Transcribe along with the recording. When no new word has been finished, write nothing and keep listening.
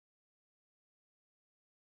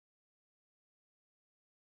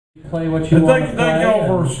Play what you want to play. Thank y'all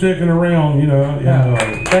for sticking around, you know.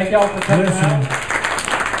 Thank y'all for coming out.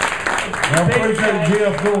 I appreciate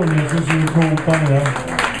Jeff doing this. This is a cool thing.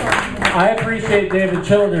 I appreciate David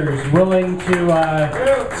Childers willing to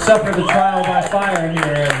suffer the trial by fire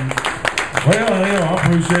here. Well, I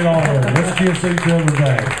appreciate all of it. Let's kiss each other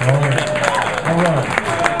back. All right.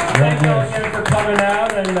 Thank y'all again for coming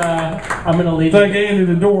out, and I'm going to leave. Thank Andy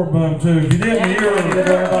the door bum too. If you didn't hear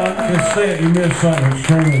this set, you missed something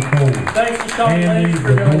extremely cool. Thanks to Sean Andy Lynch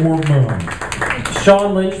for the door bum.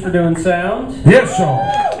 Sean Lynch for doing sound. Yes, Sean.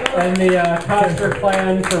 And the Coster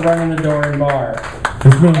Clan for running the door and bar.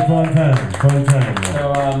 It's been a fun time. Fun time.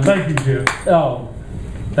 So, thank you, Jeff. Oh,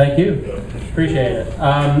 thank you. Appreciate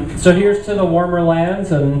it. So here's to the warmer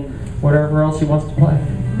lands and whatever else he wants to play.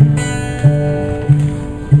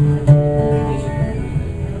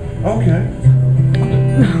 Okay.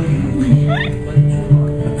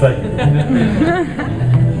 Thank you.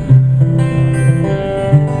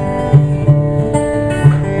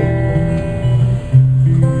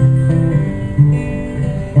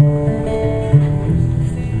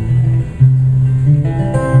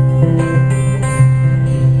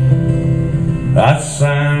 I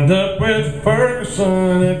signed up with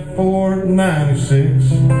Ferguson at 496.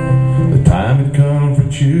 The time had come for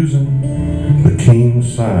choosing the king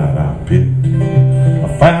side I picked.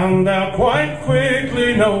 I found out quite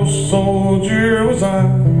quickly no soldier was I,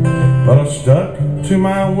 but I stuck to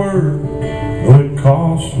my word, though it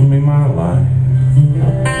cost me my life.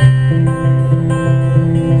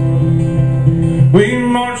 We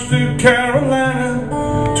marched through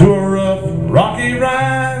Carolina to a rough, rocky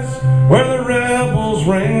rise, where the rebels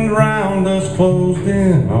ringed round us, closed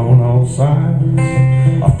in on all sides.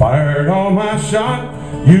 I fired all my shot,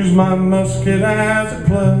 used my musket as a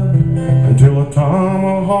club, until a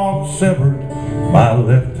tomahawk severed my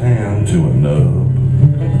left hand to a nub.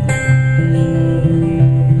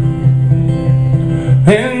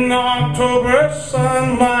 In October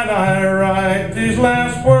sunlight I write these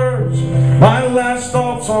last words, my last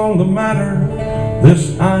thoughts on the matter.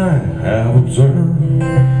 This I have observed.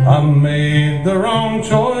 I made the wrong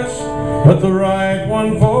choice, but the right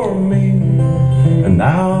one for me, and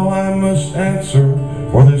now I must answer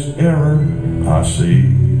for this error I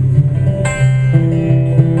see.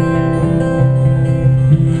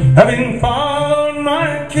 Having followed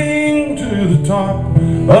my king to the top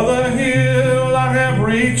of the hill, I have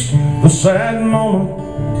reached the sad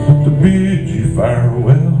moment to bid you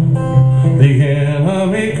farewell. The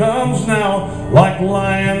enemy comes now, like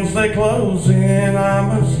lions they close in. I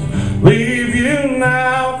must leave you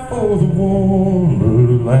now for the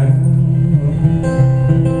warmer land.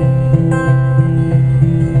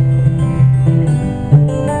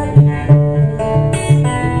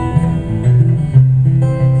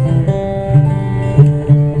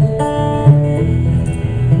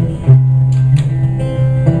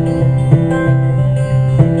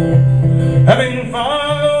 Having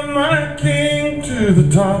followed my king to the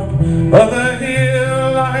top of the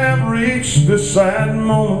hill, I have reached this sad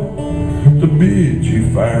moment to bid you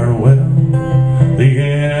farewell. The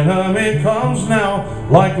enemy comes now,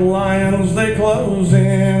 like lions they close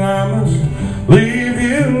in. I must leave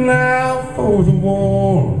you now for the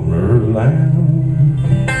warmer land.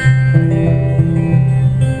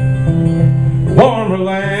 Warmer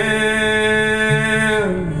land.